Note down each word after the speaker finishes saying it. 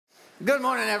Good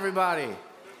morning, everybody.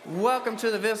 Welcome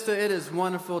to the Vista. It is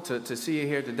wonderful to see you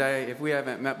here today. If we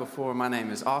haven't met before, my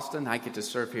name is Austin. I get to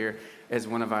serve here as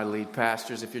one of our lead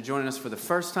pastors. If you're joining us for the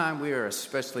first time, we are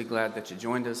especially glad that you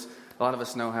joined us. A lot of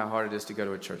us know how hard it is to go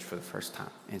to a church for the first time.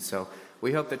 And so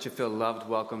we hope that you feel loved,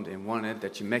 welcomed, and wanted,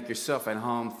 that you make yourself at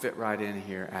home, fit right in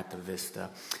here at the Vista.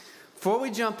 Before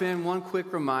we jump in, one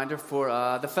quick reminder for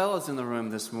the fellas in the room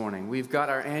this morning. We've got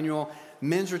our annual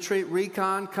Men's Retreat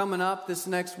Recon coming up this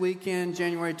next weekend,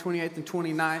 January 28th and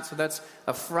 29th. So that's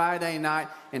a Friday night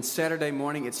and Saturday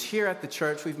morning. It's here at the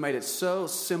church. We've made it so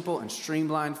simple and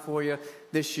streamlined for you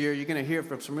this year. You're going to hear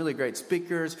from some really great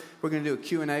speakers. We're going to do a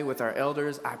Q&A with our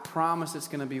elders. I promise it's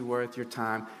going to be worth your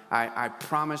time. I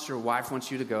promise your wife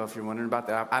wants you to go, if you're wondering about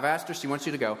that. I've asked her. She wants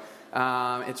you to go.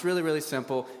 It's really, really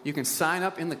simple. You can sign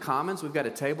up in the Commons. We've got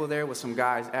a table there with some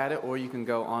guys at it, or you can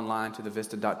go online to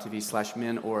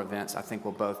thevista.tv/men or events. I think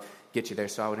we'll both get you there.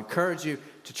 So I would encourage you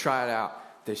to try it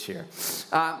out this year.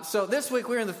 So this week,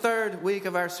 we're in the third week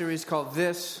of our series called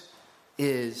This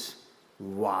is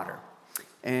Water.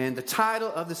 And the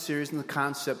title of the series and the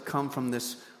concept come from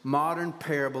this modern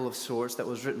parable of sorts that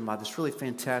was written by this really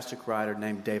fantastic writer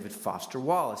named David Foster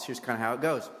Wallace. Here's kind of how it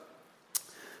goes.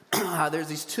 There's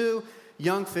these two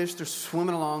young fish. They're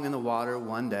swimming along in the water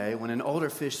one day when an older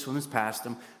fish swims past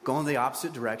them, going the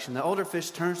opposite direction. The older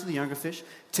fish turns to the younger fish,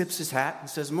 tips his hat, and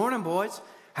says, "Morning, boys.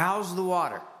 How's the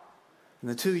water?" And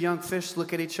the two young fish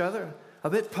look at each other, a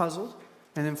bit puzzled.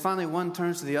 And then finally one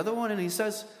turns to the other one and he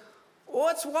says,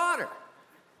 "What's water?"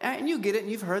 And you get it,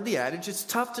 and you've heard the adage, it's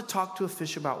tough to talk to a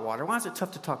fish about water. Why is it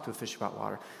tough to talk to a fish about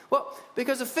water? Well,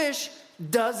 because a fish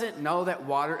doesn't know that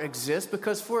water exists,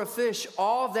 because for a fish,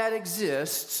 all that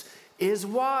exists is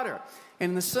water.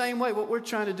 And in the same way, what we're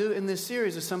trying to do in this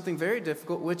series is something very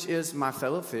difficult, which is, my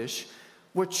fellow fish,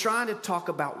 we're trying to talk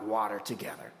about water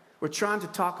together. We're trying to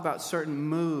talk about certain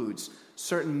moods,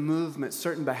 certain movements,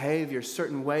 certain behaviors,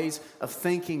 certain ways of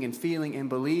thinking and feeling and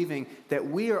believing that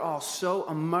we are all so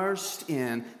immersed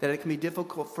in that it can be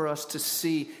difficult for us to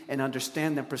see and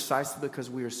understand them precisely because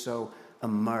we are so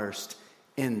immersed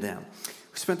in them.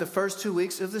 We spent the first 2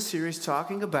 weeks of the series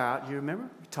talking about, you remember?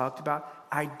 We talked about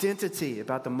identity,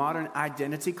 about the modern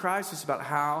identity crisis, about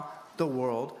how the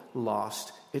world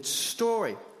lost its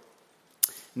story.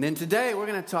 And then today we're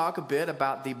going to talk a bit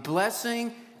about the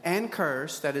blessing and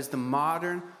curse that is the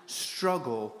modern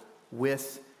struggle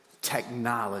with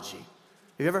technology.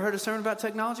 Have you ever heard a sermon about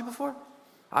technology before?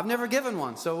 I've never given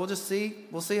one, so we'll see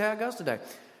how it goes today.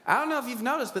 I don't know if you've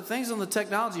noticed, but things on the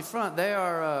technology front,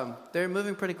 they're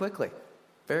moving pretty quickly,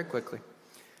 very quickly.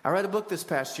 I read a book this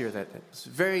past year that was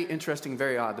very interesting,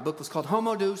 very odd. The book was called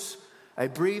Homo Deus, A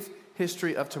Brief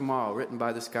History of Tomorrow, written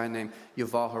by this guy named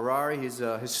Yuval Harari. He's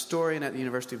a historian at the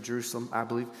University of Jerusalem, I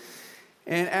believe.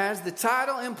 And as the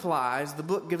title implies, the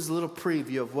book gives a little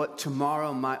preview of what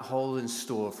tomorrow might hold in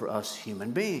store for us human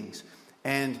beings.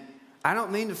 And I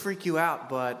don't mean to freak you out,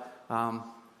 but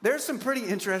there's some pretty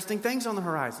interesting things on the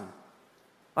horizon.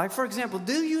 Like, for example,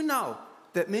 do you know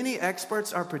that many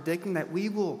experts are predicting that we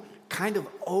will kind of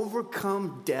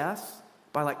overcome death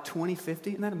by like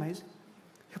 2050? Isn't that amazing?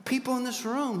 There are people in this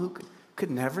room who could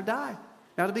never die.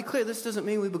 Now, to be clear, this doesn't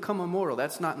mean we become immortal.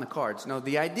 That's not in the cards. No,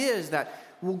 the idea is that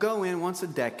we'll go in once a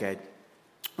decade,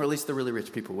 or at least the really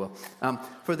rich people will,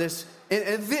 for this.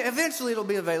 Eventually, it'll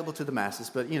be available to the masses,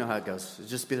 but you know how it goes. It'll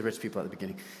just be the rich people at the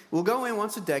beginning. We'll go in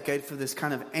once a decade for this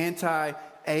kind of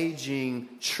anti-aging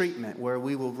treatment where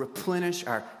we will replenish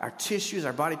our tissues,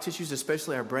 our body tissues,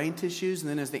 especially our brain tissues. And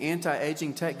then as the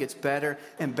anti-aging tech gets better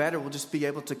and better, we'll just be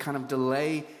able to kind of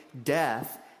delay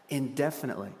death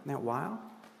indefinitely. Isn't that wild?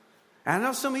 And I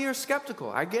know some of you are skeptical.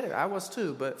 I get it. I was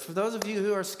too. But for those of you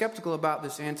who are skeptical about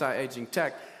this anti-aging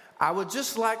tech, I would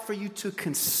just like for you to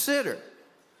consider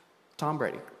Tom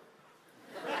Brady.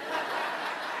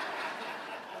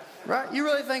 Right? You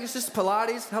really think it's just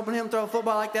Pilates helping him throw a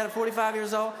football like that at 45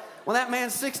 years old? When that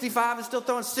man's 65 and still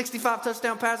throwing 65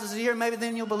 touchdown passes a year, maybe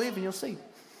then you'll believe and you'll see.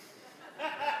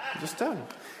 I'm just telling you.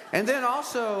 And then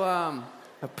also,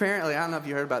 apparently, I don't know if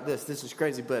you heard about this. This is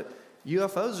crazy, but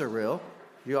UFOs are real.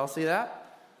 You all see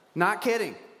that? Not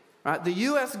kidding. Right? The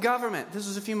U.S. government, this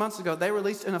was a few months ago, they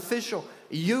released an official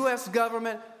U.S.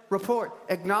 government report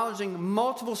acknowledging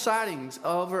multiple sightings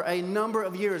over a number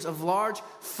of years of large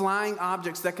flying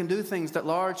objects that can do things that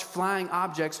large flying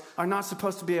objects are not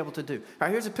supposed to be able to do. All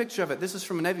right, here's a picture of it. This is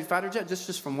from a Navy fighter jet. This is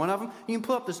just from one of them. You can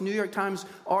pull up this New York Times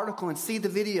article and see the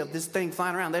video of this thing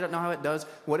flying around. They don't know how it does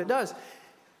what it does.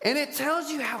 And it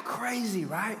tells you how crazy,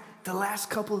 right, the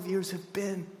last couple of years have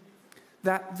been.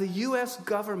 That the U.S.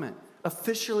 government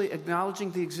officially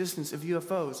acknowledging the existence of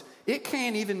UFOs, it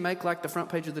can't even make like the front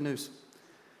page of the news.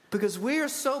 Because we are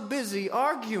so busy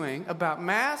arguing about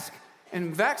masks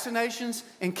and vaccinations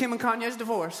and Kim and Kanye's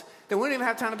divorce that we don't even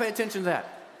have time to pay attention to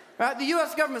that. Right? The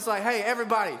U.S. government's like, hey,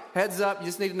 everybody, heads up, you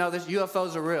just need to know this,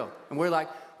 UFOs are real. And we're like,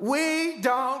 we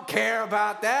don't care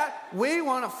about that. We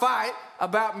want to fight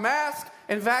about masks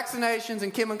and vaccinations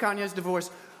and Kim and Kanye's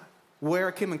divorce. Where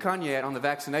are Kim and Kanye at on the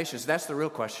vaccinations? That's the real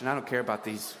question. I don't care about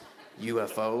these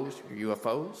UFOs or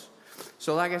UFOs.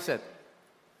 So like I said,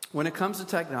 when it comes to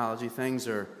technology,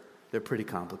 they're pretty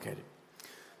complicated.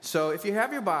 So if you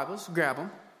have your Bibles, grab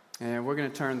them. And we're going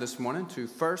to turn this morning to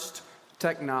 1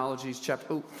 Technologies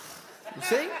chapter. Oh, you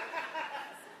see?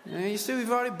 And you see, we've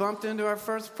already bumped into our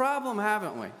first problem,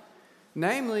 haven't we?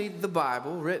 Namely, the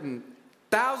Bible, written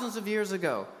thousands of years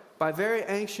ago by very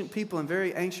ancient people in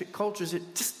very ancient cultures.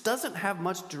 It just doesn't have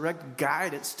much direct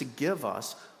guidance to give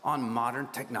us on modern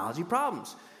technology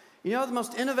problems. You know, the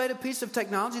most innovative piece of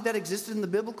technology that existed in the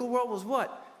biblical world was what?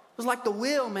 It was like the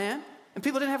wheel, man. And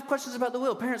people didn't have questions about the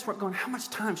wheel. Parents weren't going, how much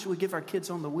time should we give our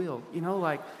kids on the wheel? You know,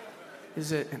 like,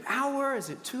 is it an hour? Is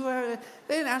it 2 hours?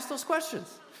 They didn't ask those questions.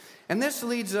 And this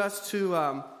leads us to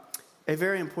a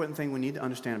very important thing we need to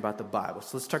understand about the Bible.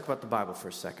 So let's talk about the Bible for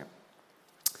a second.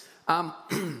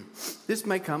 This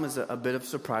may come as a bit of a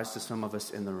surprise to some of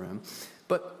us in the room,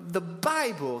 but the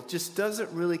Bible just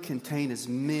doesn't really contain as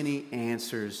many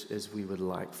answers as we would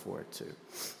like for it to.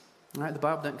 All right, the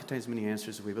Bible doesn't contain as many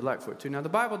answers as we would like for it to. Now, the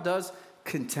Bible does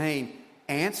contain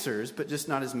answers, but just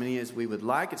not as many as we would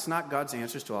like. It's not God's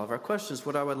answers to all of our questions.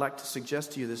 What I would like to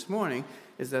suggest to you this morning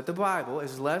is that the Bible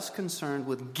is less concerned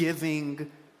with giving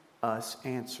us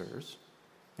answers,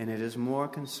 and it is more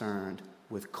concerned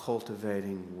with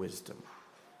cultivating wisdom.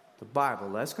 The Bible,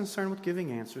 less concerned with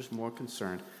giving answers, more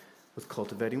concerned with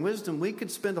cultivating wisdom. We could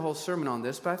spend a whole sermon on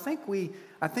this, but I think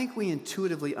we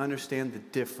intuitively understand the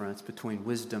difference between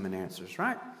wisdom and answers,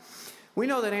 right? We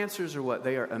know that answers are what?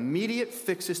 They are immediate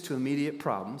fixes to immediate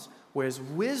problems, whereas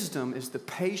wisdom is the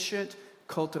patient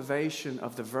cultivation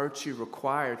of the virtue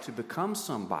required to become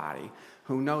somebody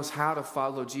who knows how to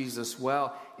follow Jesus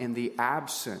well in the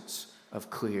absence of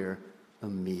clear,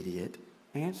 immediate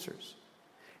answers.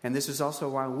 And this is also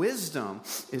why wisdom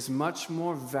is much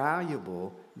more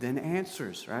valuable than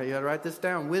answers, right? You got to write this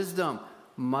down. Wisdom,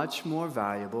 much more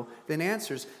valuable than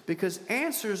answers, because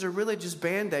answers are really just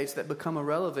Band-Aids that become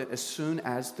irrelevant as soon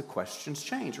as the questions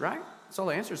change, right? That's all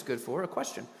the answer is good for, a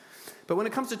question. But when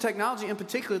it comes to technology in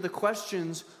particular, the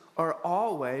questions are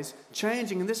always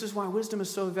changing. And this is why wisdom is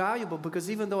so valuable,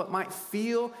 because even though it might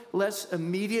feel less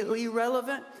immediately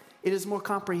relevant, it is more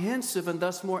comprehensive and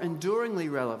thus more enduringly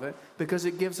relevant, because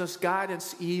it gives us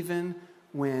guidance even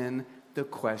when the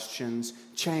questions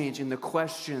change. And the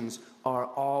questions are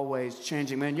always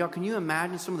changing. Man, y'all, can you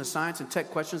imagine some of the science and tech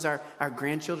questions our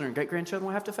grandchildren and great-grandchildren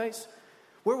will have to face?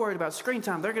 We're worried about screen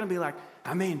time. They're going to be like,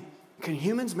 can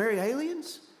humans marry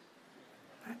aliens?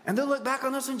 And they'll look back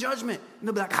on us in judgment. And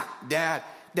they'll be like,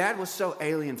 Dad was so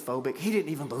alien phobic. He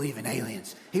didn't even believe in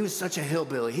aliens. He was such a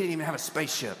hillbilly. He didn't even have a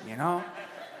spaceship, you know?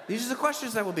 These are the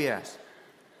questions that will be asked.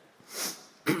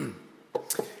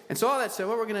 And so all that said,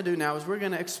 what we're going to do now is we're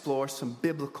going to explore some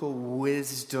biblical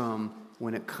wisdom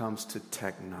when it comes to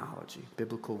technology.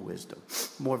 Biblical wisdom.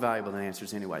 More valuable than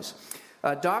answers anyways.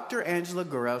 Dr. Angela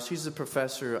Gurel, she's a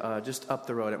professor just up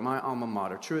the road at my alma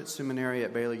mater, Truett Seminary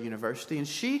at Baylor University, and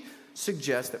she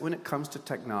suggests that when it comes to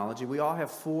technology, we all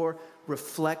have 4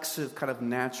 reflexive, kind of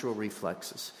natural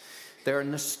reflexes. They're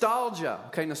nostalgia.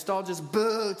 Okay, nostalgia is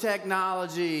boo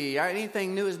technology. Right?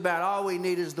 Anything new is bad. All we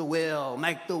need is the will.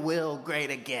 Make the will great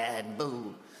again.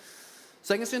 Boo.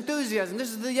 Second is enthusiasm.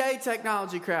 This is the yay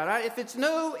technology crowd. Right? If it's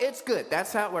new, it's good.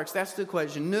 That's how it works. That's the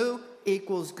equation. New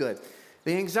equals good.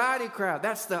 The anxiety crowd.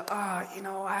 That's the, I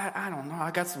don't know. I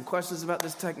got some questions about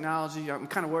this technology. I'm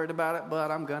kind of worried about it,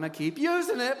 but I'm going to keep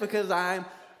using it because I'm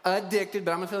addicted,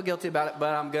 but I'm going to feel guilty about it,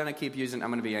 but I'm going to keep using it. I'm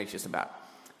going to be anxious about it.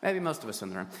 Maybe most of us in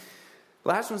the room.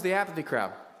 Last one's the apathy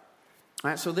crowd. All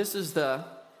right, so this is the,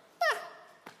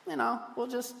 we'll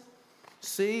just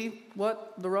see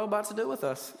what the robots do with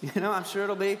us. I'm sure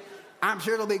it'll be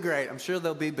great. I'm sure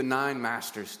they'll be benign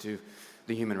masters to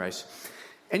the human race.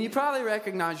 And you probably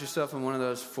recognize yourself in one of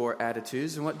those 4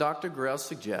 attitudes. And what Dr. Gurel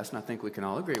suggests, and I think we can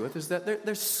all agree with, is that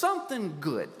there's something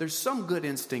good. There's some good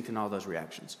instinct in all those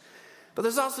reactions. But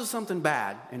there's also something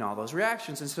bad in all those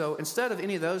reactions. And so instead of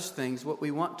any of those things, what we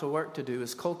want to work to do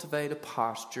is cultivate a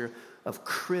posture of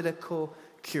critical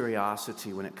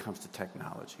curiosity when it comes to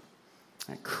technology.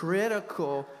 And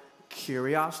critical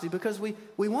curiosity, because we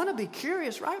want to be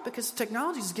curious, right? Because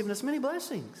technology has given us many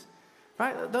blessings,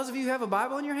 right? Those of you who have a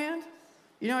Bible in your hand,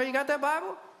 you got that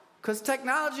Bible? Because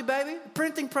technology, baby,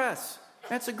 printing press.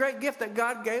 That's a great gift that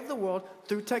God gave the world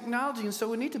through technology. And so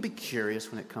we need to be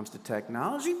curious when it comes to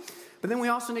technology. But then we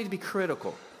also need to be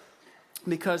critical.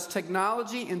 Because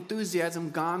technology enthusiasm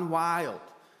gone wild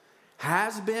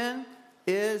has been,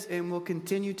 is, and will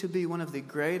continue to be one of the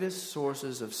greatest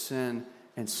sources of sin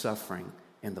and suffering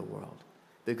in the world.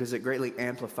 Because it greatly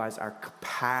amplifies our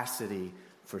capacity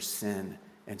for sin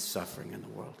and suffering in the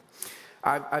world.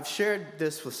 I've shared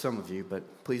this with some of you,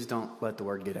 but please don't let the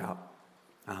word get out.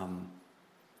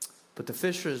 But the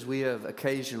Fishers, we have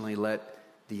occasionally let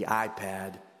the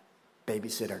iPad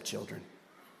babysit our children.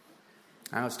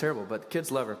 I know it's terrible, but the kids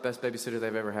love her. Best babysitter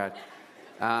they've ever had.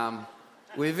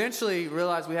 We eventually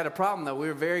realized we had a problem, though. We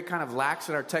were very kind of lax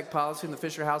in our tech policy in the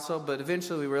Fisher household, but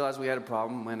eventually we realized we had a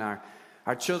problem when our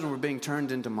children were being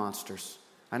turned into monsters.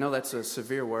 I know that's a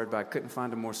severe word, but I couldn't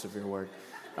find a more severe word.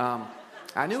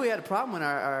 I knew we had a problem when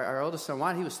our oldest son,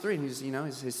 Wyatt, he was 3, and his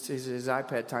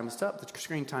iPad time was up, the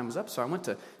screen time was up, so I went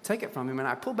to take it from him, and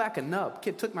I pulled back a nub.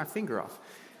 Kid took my finger off.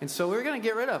 And so we were going to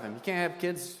get rid of him. You can't have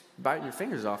kids biting your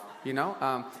fingers off,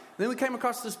 Then we came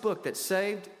across this book that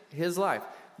saved his life.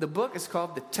 The book is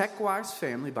called The Tech-Wise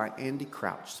Family by Andy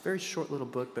Crouch. It's a very short little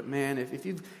book, but man, if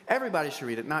everybody should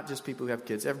read it, not just people who have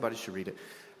kids, everybody should read it.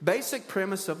 Basic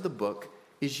premise of the book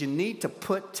is you need to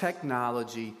put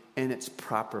technology in its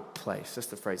proper place. That's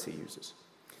the phrase he uses.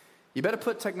 You better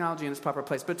put technology in its proper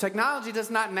place. But technology does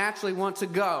not naturally want to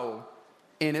go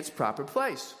in its proper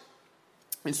place.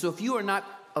 And so if you are not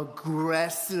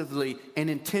aggressively and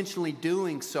intentionally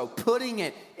doing so, putting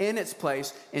it in its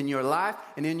place in your life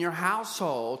and in your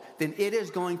household, then it is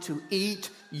going to eat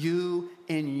you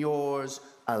and yours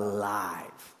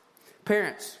alive.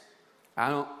 Parents, I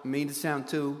don't mean to sound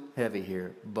too heavy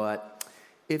here, but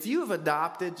if you have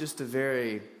adopted just a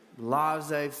very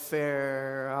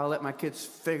laissez-faire, I'll let my kids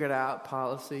figure it out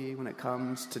policy when it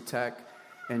comes to tech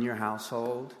in your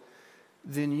household,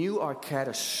 then you are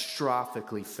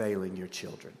catastrophically failing your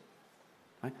children.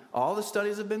 Right? All the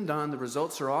studies have been done. The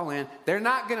results are all in. They're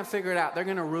not going to figure it out. They're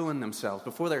going to ruin themselves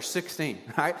before they're 16.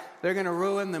 Right? They're going to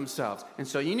ruin themselves. And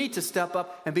so you need to step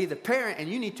up and be the parent, and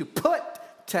you need to put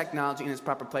technology in its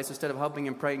proper place instead of hoping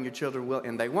and praying your children will,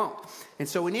 and they won't. And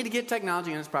so we need to get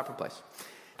technology in its proper place.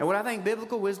 And what I think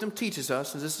biblical wisdom teaches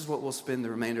us, and this is what we'll spend the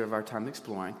remainder of our time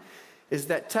exploring, is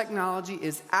that technology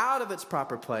is out of its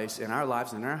proper place in our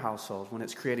lives and in our households when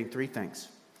it's creating 3 things.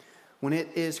 When it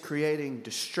is creating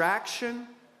distraction,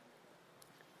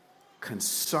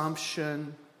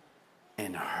 consumption,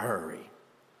 and hurry.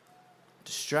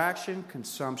 Distraction,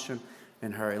 consumption,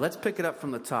 and hurry. Let's pick it up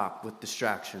from the top with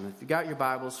distraction. If you got your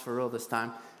Bibles for real this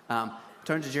time,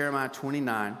 turn to Jeremiah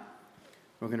 29.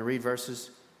 We're going to read verses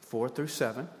 4 through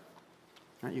 7.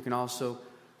 Right, you can also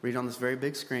read on this very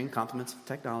big screen, Compliments of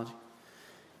Technology.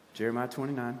 Jeremiah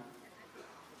 29,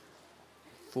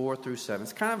 4 through 7.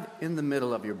 It's kind of in the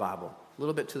middle of your Bible, a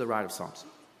little bit to the right of Psalms.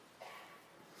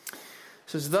 It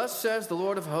says, "Thus says the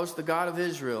Lord of hosts, the God of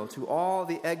Israel, to all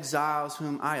the exiles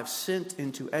whom I have sent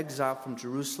into exile from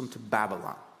Jerusalem to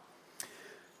Babylon.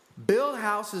 Build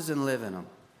houses and live in them.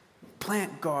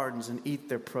 Plant gardens and eat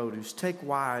their produce. Take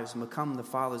wives and become the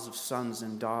fathers of sons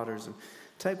and daughters. And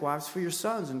take wives for your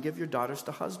sons and give your daughters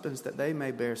to husbands, that they may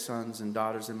bear sons and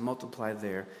daughters and multiply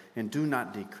there and do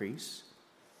not decrease.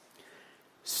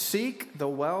 Seek the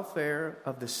welfare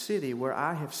of the city where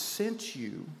I have sent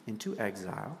you into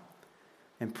exile,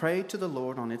 and pray to the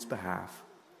Lord on its behalf,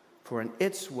 for in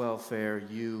its welfare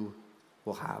you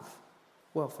will have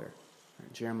welfare."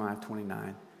 Right, Jeremiah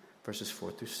 29, verses 4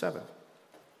 through 7.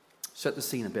 Set the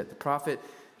scene a bit. The prophet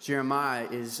Jeremiah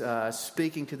is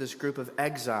speaking to this group of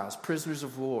exiles, prisoners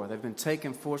of war. They've been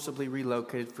taken, forcibly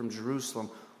relocated from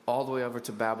Jerusalem all the way over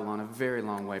to Babylon, a very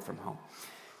long way from home.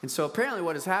 And so apparently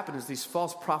what has happened is these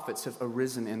false prophets have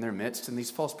arisen in their midst, and these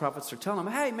false prophets are telling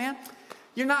them, "Hey, man,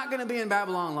 you're not going to be in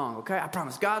Babylon long, okay? I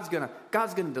promise. God's going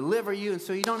to deliver you, and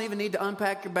so you don't even need to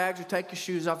unpack your bags or take your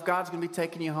shoes off. God's going to be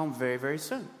taking you home very, very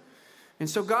soon." And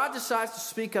so God decides to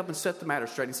speak up and set the matter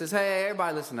straight. He says, "Hey,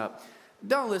 everybody listen up.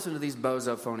 Don't listen to these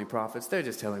bozo phony prophets. They're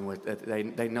just telling what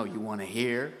they know you want to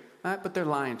hear, right? But they're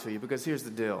lying to you, because here's the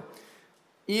deal.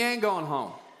 You ain't going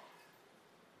home.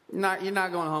 You're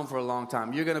not going home for a long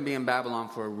time. You're going to be in Babylon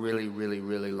for a really, really,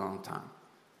 really long time.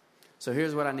 So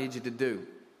here's what I need you to do.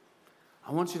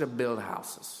 I want you to build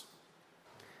houses,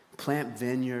 plant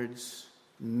vineyards,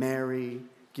 marry,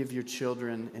 give your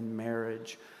children in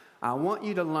marriage. I want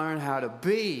you to learn how to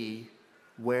be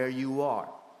where you are.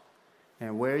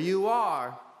 And where you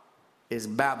are is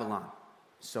Babylon.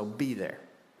 So be there."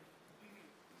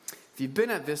 If you've been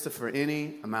at Vista for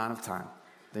any amount of time,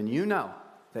 then you know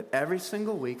that every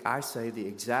single week I say the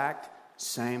exact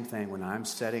same thing when I'm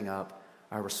setting up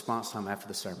our response time after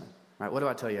the sermon. Right? What do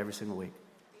I tell you every single week?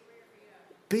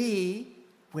 Be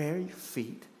where your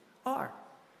feet are.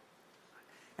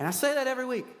 And I say that every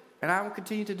week. And I will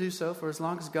continue to do so for as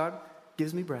long as God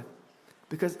gives me breath.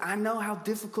 Because I know how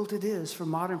difficult it is for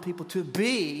modern people to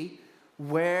be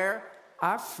where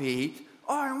our feet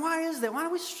are. And why is that? Why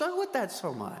do we struggle with that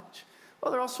so much?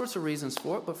 Well, there are all sorts of reasons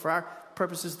for it. But for our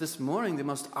purposes this morning, the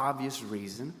most obvious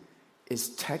reason is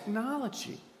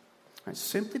technology. Right?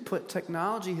 Simply put,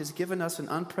 technology has given us an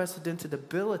unprecedented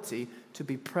ability to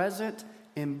be present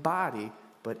in body,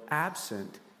 but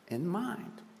absent in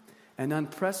mind. An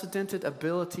unprecedented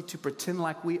ability to pretend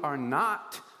like we are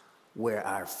not where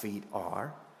our feet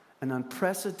are. An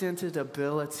unprecedented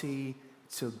ability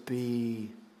to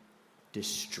be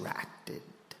distracted.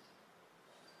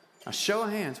 A show of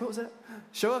hands. What was that?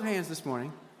 Show of hands this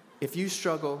morning if you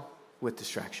struggle with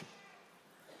distraction.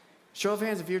 Show of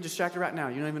hands if you're distracted right now.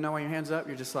 You don't even know why your hand's up.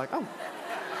 You're just like, oh.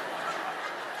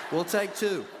 We'll take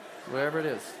 2. Whatever it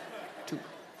is. 2.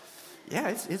 Yeah,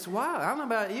 it's wild. I don't know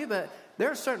about you, but there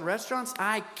are certain restaurants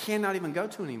I cannot even go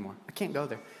to anymore. I can't go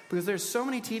there. Because there's so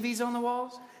many TVs on the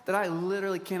walls that I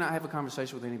literally cannot have a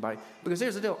conversation with anybody. Because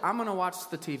here's the deal. I'm going to watch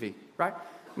the TV, right?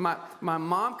 My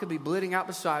mom could be bleeding out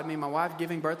beside me, my wife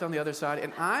giving birth on the other side,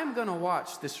 and I'm going to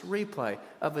watch this replay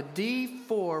of a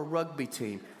D4 rugby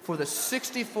team for the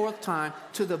 64th time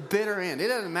to the bitter end. It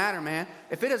doesn't matter, man.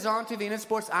 If it is on TV and it's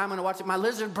sports, I'm going to watch it. My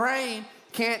lizard brain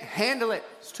can't handle it.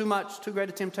 It's too much, too great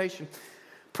a temptation.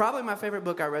 Probably my favorite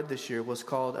book I read this year was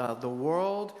called The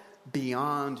World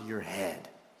Beyond Your Head.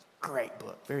 Great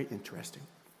book, very interesting.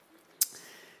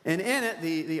 And in it,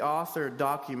 the author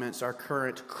documents our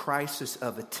current crisis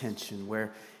of attention,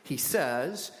 where he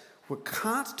says, we're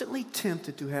constantly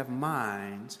tempted to have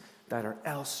minds that are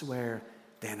elsewhere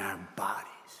than our bodies.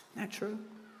 Isn't that true?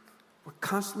 We're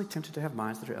constantly tempted to have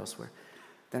minds that are elsewhere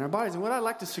than our bodies. And what I'd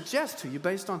like to suggest to you,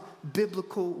 based on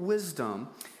biblical wisdom,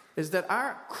 is that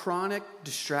our chronic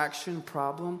distraction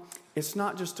problem, it's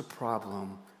not just a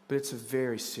problem, but it's a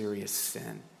very serious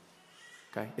sin.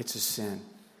 Okay? It's a sin.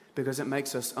 Because it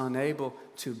makes us unable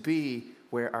to be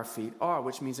where our feet are,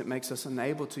 which means it makes us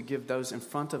unable to give those in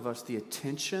front of us the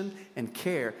attention and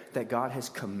care that God has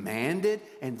commanded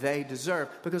and they deserve.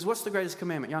 Because what's the greatest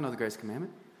commandment? Y'all know the greatest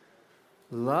commandment.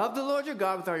 Love the Lord your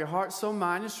God with all your heart, soul,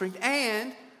 mind, and strength,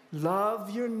 and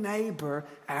love your neighbor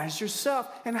as yourself.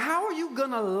 And how are you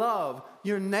going to love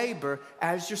your neighbor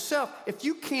as yourself if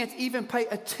you can't even pay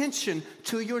attention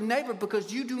to your neighbor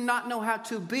because you do not know how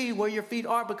to be where your feet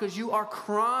are because you are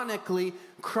chronically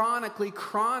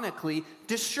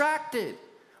distracted?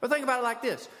 Or think about it like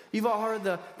this. You've all heard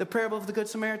the parable of the Good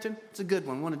Samaritan? It's a good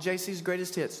one of JC's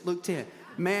greatest hits, Luke 10.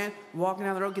 Man walking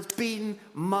down the road gets beaten,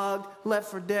 mugged, left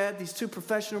for dead. These 2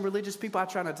 professional religious people, I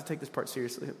try not to take this part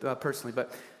seriously personally,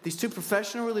 but these 2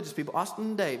 professional religious people, Austin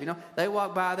and Dave, they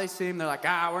walk by, they see him, they're like,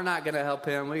 we're not going to help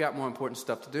him. We got more important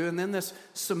stuff to do. And then this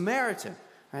Samaritan,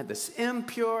 right, this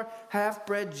impure,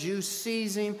 half-bred Jew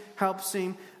sees him, helps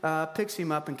him, picks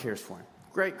him up and cares for him.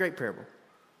 Great parable.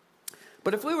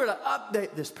 But if we were to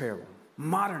update this parable,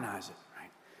 modernize it,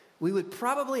 right, we would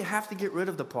probably have to get rid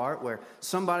of the part where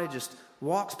somebody just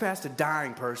walks past a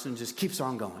dying person and just keeps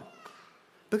on going.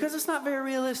 Because it's not very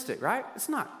realistic, right? It's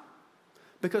not.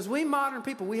 Because we modern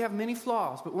people, we have many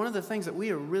flaws, but one of the things that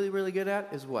we are really, really good at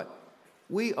is what?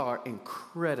 We are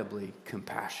incredibly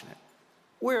compassionate.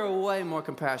 We're way more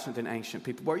compassionate than ancient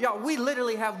people were. Y'all, we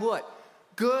literally have what?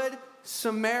 Good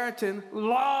Samaritan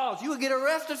laws. You would get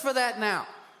arrested for that now.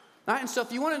 Right? And so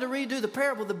if you wanted to redo the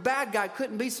parable, the bad guy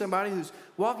couldn't be somebody who's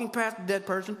walking past a dead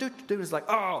person. It's like,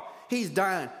 oh, he's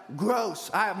dying.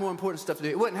 Gross. I have more important stuff to do.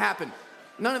 It wouldn't happen.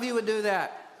 None of you would do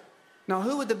that. Now,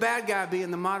 who would the bad guy be in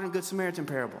the modern Good Samaritan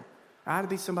parable? I'd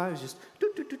be somebody who's just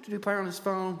playing on his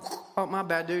phone. Oh, my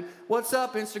bad, dude. What's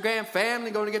up, Instagram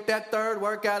family? Going to get that 3rd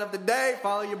workout of the day.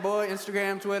 Follow your boy,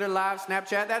 Instagram, Twitter, Live,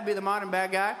 Snapchat. That'd be the modern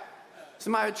bad guy.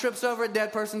 Somebody who trips over a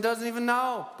dead person doesn't even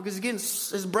know because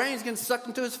his brain's getting sucked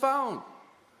into his phone.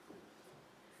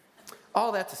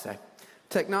 All that to say,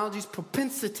 technology's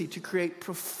propensity to create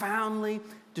profoundly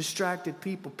distracted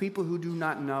people who do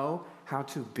not know how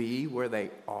to be where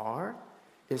they are,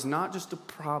 is not just a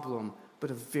problem, but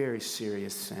a very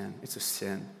serious sin. It's a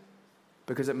sin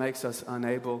because it makes us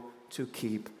unable to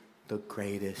keep the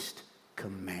greatest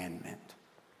commandment.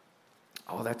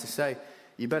 All that to say,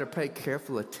 you better pay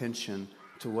careful attention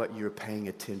to what you're paying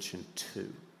attention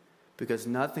to, because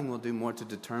nothing will do more to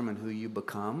determine who you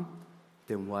become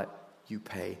than what you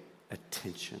pay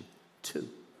attention to.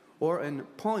 Or in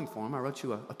poem form, I wrote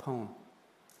you a poem.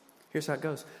 Here's how it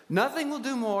goes. Nothing will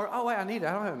do more. Oh, wait, I need it.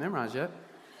 I don't have it memorized yet.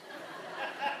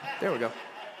 There we go.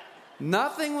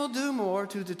 Nothing will do more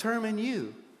to determine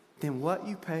you than what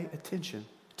you pay attention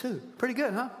to. Pretty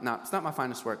good, huh? No, it's not my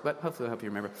finest work, but hopefully it'll help you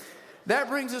remember. That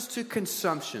brings us to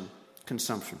consumption.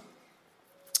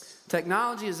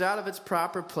 Technology is out of its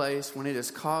proper place when it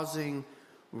is causing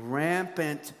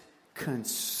rampant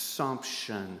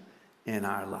consumption in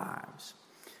our lives.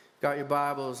 Got your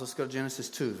Bibles? Let's go to Genesis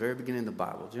 2, very beginning of the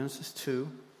Bible. Genesis 2,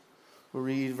 we'll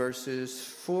read verses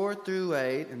 4 through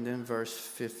 8 and then verse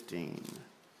 15.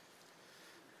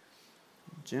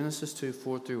 Genesis 2,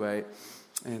 4 through 8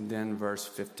 and then verse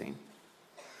 15.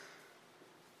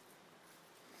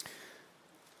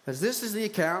 As this is the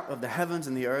account of the heavens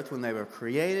and the earth when they were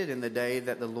created in the day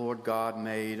that the Lord God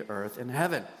made earth and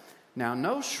heaven. Now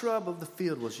no shrub of the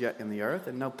field was yet in the earth,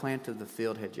 and no plant of the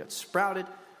field had yet sprouted,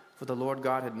 for the Lord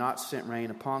God had not sent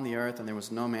rain upon the earth, and there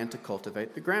was no man to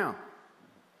cultivate the ground.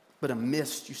 But a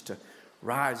mist used to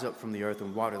rise up from the earth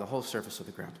and water the whole surface of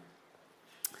the ground.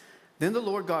 Then the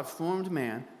Lord God formed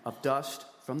man of dust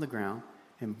from the ground,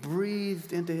 and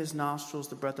breathed into his nostrils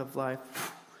the breath of life,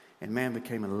 and man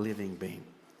became a living being.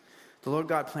 The Lord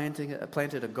God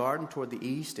planted a garden toward the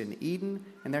east in Eden,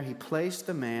 and there he placed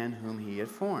the man whom he had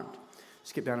formed.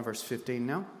 Skip down to verse 15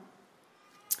 now.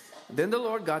 Then the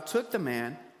Lord God took the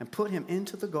man and put him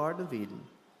into the Garden of Eden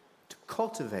to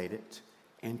cultivate it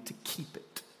and to keep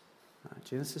it.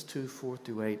 Genesis 2, 4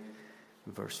 through 8,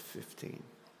 verse 15.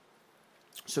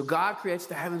 So God creates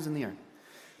the heavens and the earth.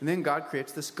 And then God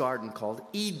creates this garden called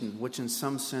Eden, which in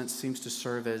some sense seems to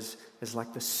serve as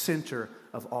like the center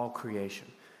of all creation.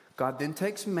 God then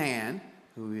takes man,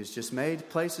 who is just made,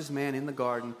 places man in the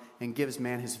garden, and gives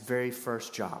man his very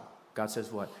first job. God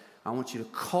says what? I want you to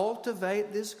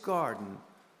cultivate this garden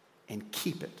and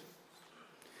keep it.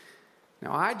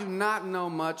 Now, I do not know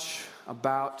much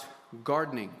about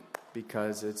gardening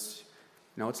because it's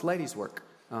ladies' work.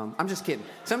 I'm just kidding.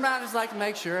 Sometimes I just like to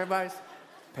make sure everybody's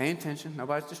paying attention,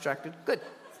 nobody's distracted. Good.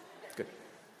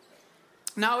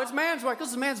 No, it's man's work. This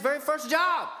is man's very first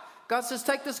job. God says,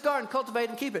 take this garden, cultivate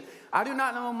and keep it. I do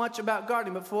not know much about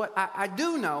gardening, but for what I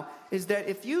do know is that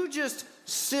if you just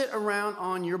sit around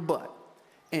on your butt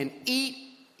and eat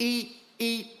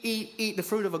the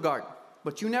fruit of a garden,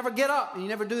 but you never get up and you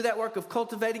never do that work of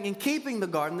cultivating and keeping the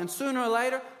garden, then sooner or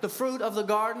later, the fruit of the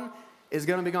garden is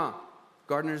going to be gone.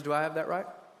 Gardeners, do I have that right?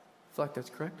 I feel like that's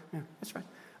correct. Yeah, that's right.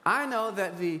 I know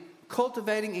that the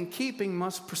cultivating and keeping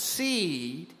must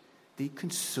precede the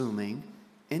consuming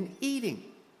and eating.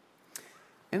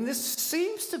 And this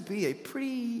seems to be a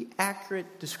pretty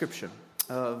accurate description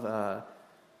of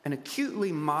an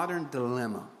acutely modern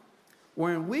dilemma,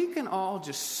 wherein we can all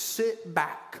just sit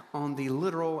back on the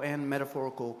literal and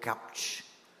metaphorical couch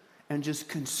and just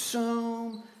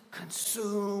consume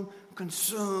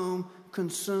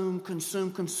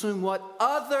what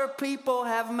other people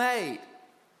have made,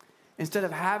 instead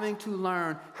of having to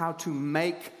learn how to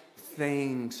make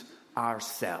things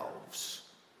ourselves.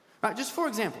 Right, just for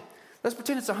example, let's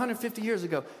pretend it's 150 years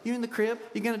ago. You're in the crib,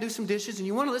 you're going to do some dishes, and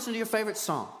you want to listen to your favorite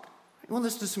song. You want to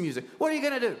listen to some music. What are you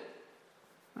going to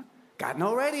do? Got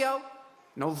no radio,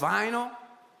 no vinyl,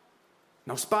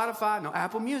 no Spotify, no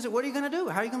Apple Music. What are you going to do?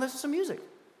 How are you going to listen to some music?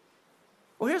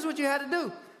 Well, here's what you had to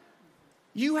do.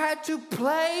 You had to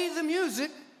play the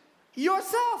music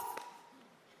yourself,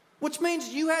 which means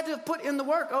you had to put in the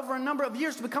work over a number of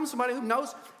years to become somebody who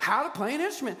knows how to play an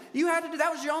instrument. You had to do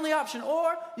that was your only option.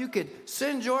 Or you could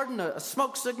send Jordan a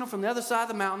smoke signal from the other side of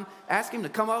the mountain, ask him to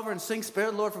come over and sing Spirit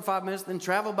of the Lord for 5 minutes, then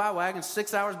travel by wagon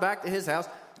 6 hours back to his house.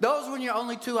 Those were your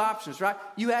only two options, right?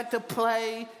 You had to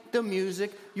play the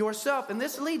music yourself. And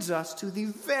this leads us to the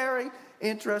very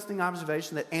interesting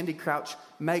observation that Andy Crouch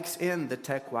makes in the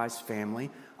TechWise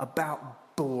family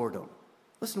about boredom.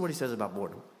 Listen to what he says about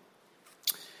boredom.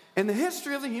 In the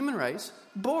history of the human race,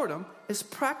 boredom is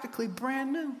practically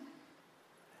brand new.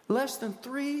 Less than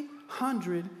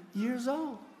 300 years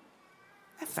old.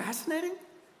 Isn't that fascinating?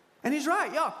 And he's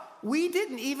right, y'all. We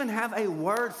didn't even have a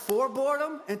word for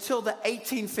boredom until the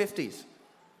 1850s.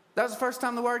 That was the first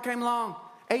time the word came along.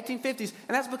 1850s.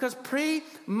 And that's because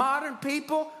pre-modern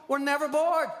people were never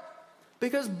bored.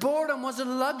 Because boredom was a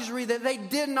luxury that they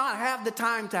did not have the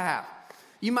time to have.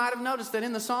 You might have noticed that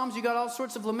in the Psalms you got all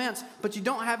sorts of laments, but you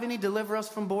don't have any deliver us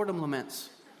from boredom laments.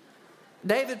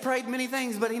 David prayed many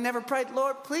things, but he never prayed,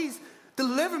 Lord, please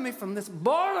deliver me from this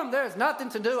boredom. There's nothing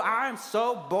to do. I'm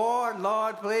so bored.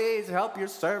 Lord, please help your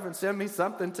servant. Send me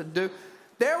something to do.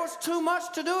 There was too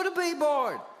much to do to be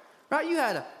bored. Right? You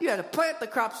had to plant the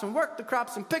crops and work the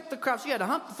crops and pick the crops. You had to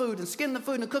hunt the food and skin the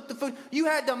food and cook the food. You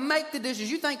had to make the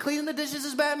dishes. You think cleaning the dishes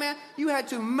is bad, man? You had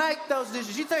to make those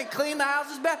dishes. You think cleaning the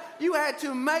house is bad? You had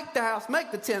to make the house,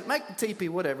 make the tent, make the teepee,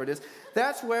 whatever it is.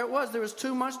 That's where it was. There was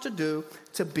too much to do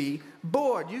to be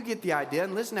bored. You get the idea.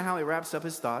 And listen to how he wraps up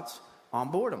his thoughts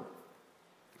on boredom.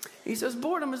 He says,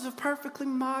 boredom is a perfectly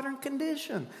modern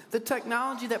condition. The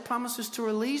technology that promises to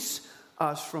release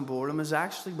us from boredom is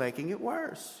actually making it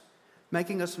worse,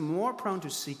 making us more prone to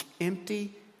seek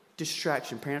empty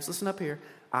distraction. Parents, listen up here.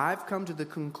 I've come to the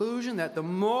conclusion that the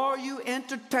more you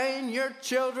entertain your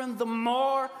children, the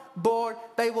more bored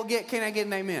they will get. Can I get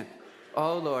an amen?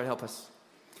 Oh, Lord, help us.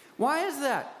 Why is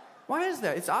that? Why is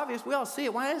that? It's obvious. We all see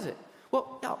it. Why is it?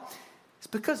 Well, it's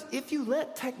because if you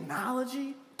let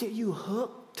technology get you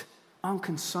hooked on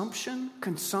consumption,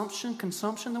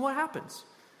 then what happens?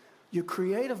 Your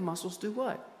creative muscles do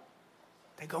what?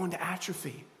 They go into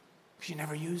atrophy because you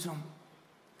never use them.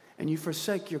 And you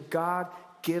forsake your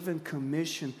God-given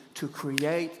commission to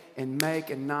create and make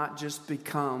and not just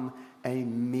become a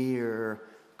mere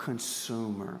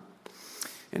consumer.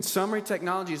 In summary,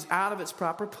 technology is out of its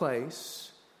proper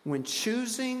place when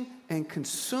choosing and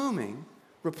consuming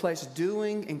replace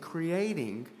doing and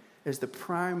creating as the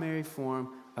primary form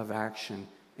of action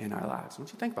in our lives. What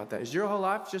do you think about that? Is your whole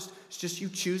life just you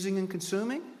choosing and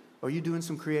consuming, or are you doing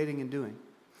some creating and doing?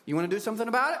 You want to do something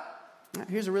about it?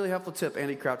 Here's a really helpful tip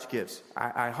Andy Crouch gives.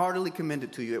 I heartily commend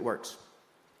it to you. It works.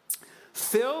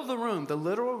 Fill the room, the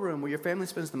literal room where your family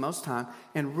spends the most time,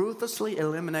 and ruthlessly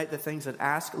eliminate the things that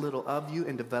ask little of you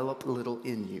and develop little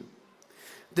in you.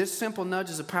 This simple nudge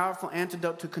is a powerful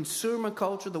antidote to consumer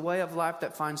culture, the way of life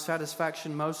that finds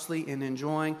satisfaction mostly in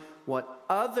enjoying what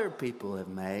other people have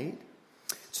made.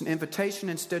 It's an invitation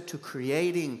instead to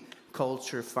creating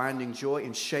culture, finding joy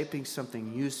in shaping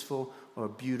something useful or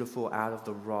beautiful out of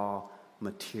the raw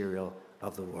material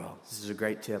of the world. This is a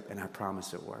great tip, and I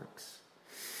promise it works.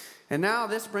 And now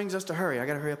this brings us to hurry. I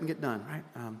got to hurry up and get done,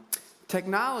 right?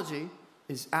 Technology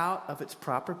is out of its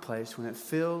proper place when it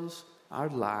fills our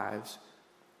lives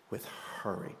with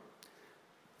hurry.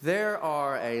 There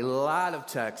are a lot of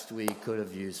texts we could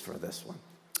have used for this one,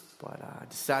 but I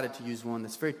decided to use one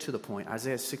that's very to the point.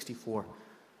 Isaiah 64,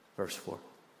 verse 4.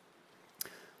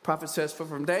 Prophet says, "For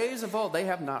from days of old they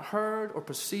have not heard or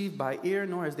perceived by ear,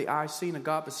 nor has the eye seen a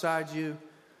God beside you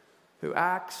who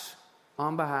acts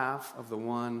on behalf of the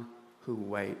one who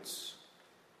waits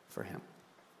for him."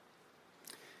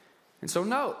 And so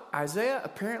note, Isaiah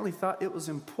apparently thought it was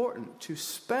important to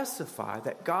specify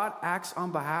that God acts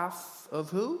on behalf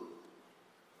of who?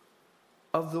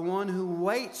 Of the one who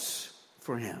waits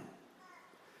for him.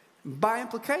 By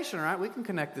implication, right, we can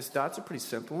connect this dot. It's a pretty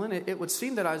simple one. It would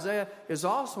seem that Isaiah is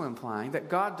also implying that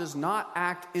God does not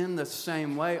act in the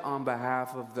same way on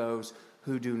behalf of those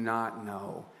who do not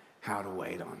know how to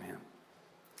wait on him.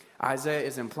 Isaiah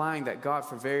is implying that God,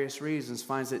 for various reasons,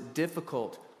 finds it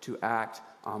difficult to act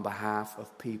on behalf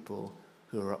of people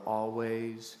who are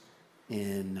always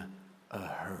in a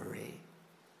hurry.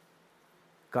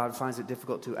 God finds it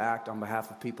difficult to act on behalf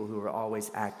of people who are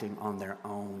always acting on their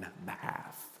own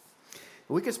behalf.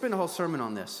 We could spend a whole sermon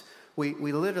on this. We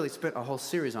literally spent a whole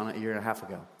series on it a year and a half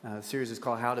ago. The series is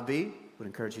called How to Be. Would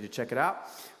encourage you to check it out.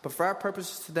 But for our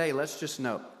purposes today, let's just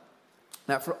note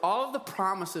that for all of the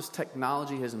promises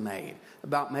technology has made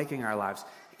about making our lives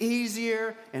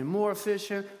easier and more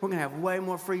efficient, we're going to have way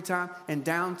more free time and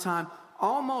downtime.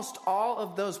 Almost all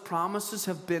of those promises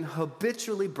have been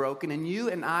habitually broken, and you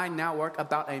and I now work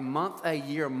about a month a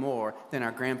year more than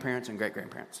our grandparents and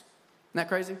great-grandparents. Isn't that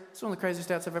crazy? It's one of the craziest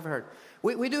stats I've ever heard.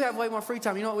 We do have way more free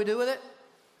time. You know what we do with it?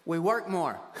 We work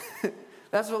more.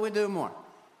 That's what we do more.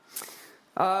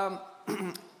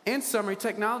 In summary,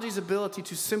 technology's ability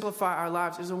to simplify our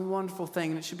lives is a wonderful thing,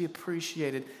 and it should be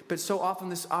appreciated. But so often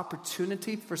this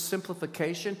opportunity for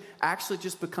simplification actually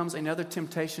just becomes another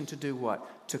temptation to do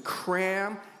what? To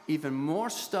cram even more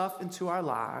stuff into our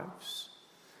lives,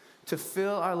 to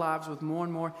fill our lives with more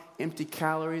and more empty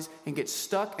calories, and get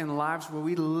stuck in lives where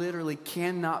we literally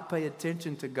cannot pay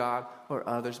attention to God or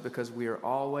others because we are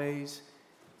always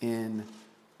in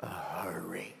a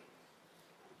hurry.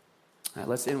 All right,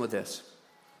 let's end with this.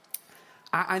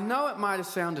 I know it might have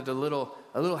sounded a little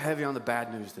heavy on the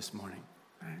bad news this morning.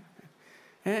 Right?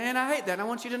 And I hate that. I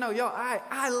want you to know,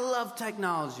 I love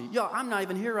technology. I'm not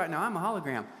even here right now. I'm a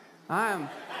hologram. I am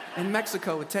in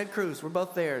Mexico with Ted Cruz. We're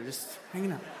both there just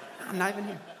hanging out. I'm not even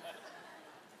here.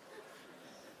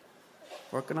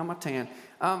 Working on my tan.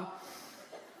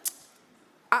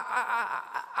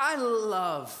 I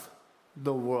love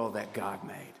the world that God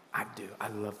made. I do. I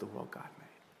love the world God made.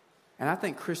 And I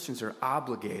think Christians are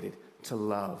obligated to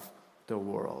love the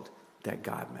world that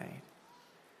God made.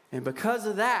 And because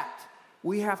of that,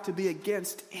 we have to be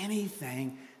against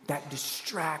anything that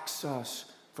distracts us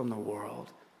from the world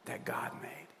that God made.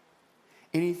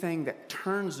 Anything that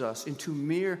turns us into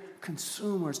mere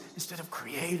consumers instead of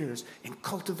creators and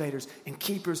cultivators and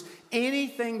keepers.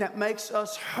 Anything that makes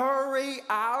us hurry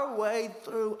our way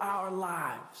through our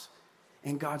lives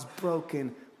in God's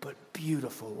broken but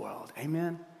beautiful world.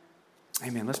 Amen?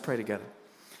 Amen. Let's pray together.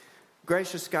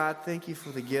 Gracious God, thank you for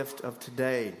the gift of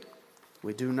today.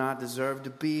 We do not deserve to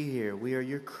be here. We are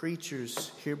your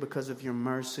creatures here because of your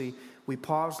mercy. We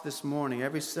pause this morning.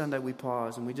 Every Sunday we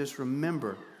pause and we just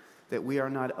remember that we are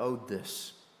not owed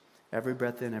this. Every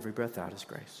breath in, every breath out is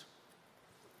grace.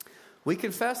 We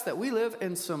confess that we live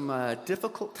in some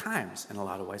difficult times in a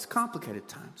lot of ways, complicated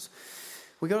times.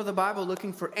 We go to the Bible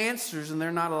looking for answers, and there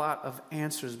are not a lot of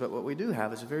answers, but what we do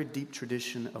have is a very deep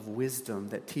tradition of wisdom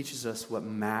that teaches us what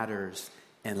matters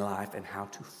in life and how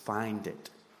to find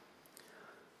it.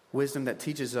 Wisdom that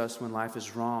teaches us when life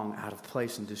is wrong, out of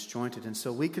place, and disjointed. And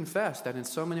so we confess that in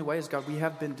so many ways, God, we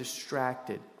have been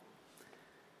distracted.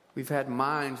 We've had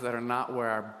minds that are not where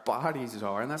our bodies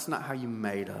are, and that's not how you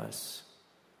made us.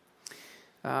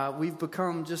 We've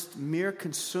become just mere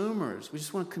consumers. We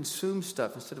just want to consume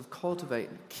stuff instead of cultivate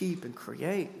and keep and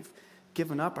create. We've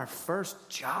given up our first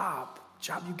job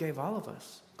you gave all of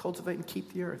us. Cultivate and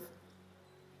keep the earth.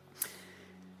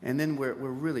 And then we're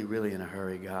really, really in a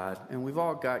hurry, God. And we've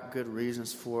all got good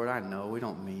reasons for it. I know we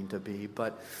don't mean to be,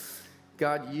 but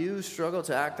God, you struggle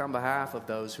to act on behalf of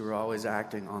those who are always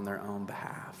acting on their own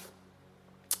behalf.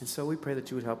 And so we pray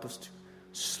that you would help us to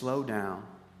slow down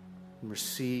and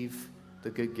receive the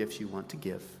good gifts you want to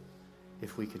give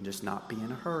if we can just not be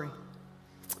in a hurry.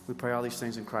 We pray all these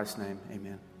things in Christ's name.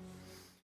 Amen.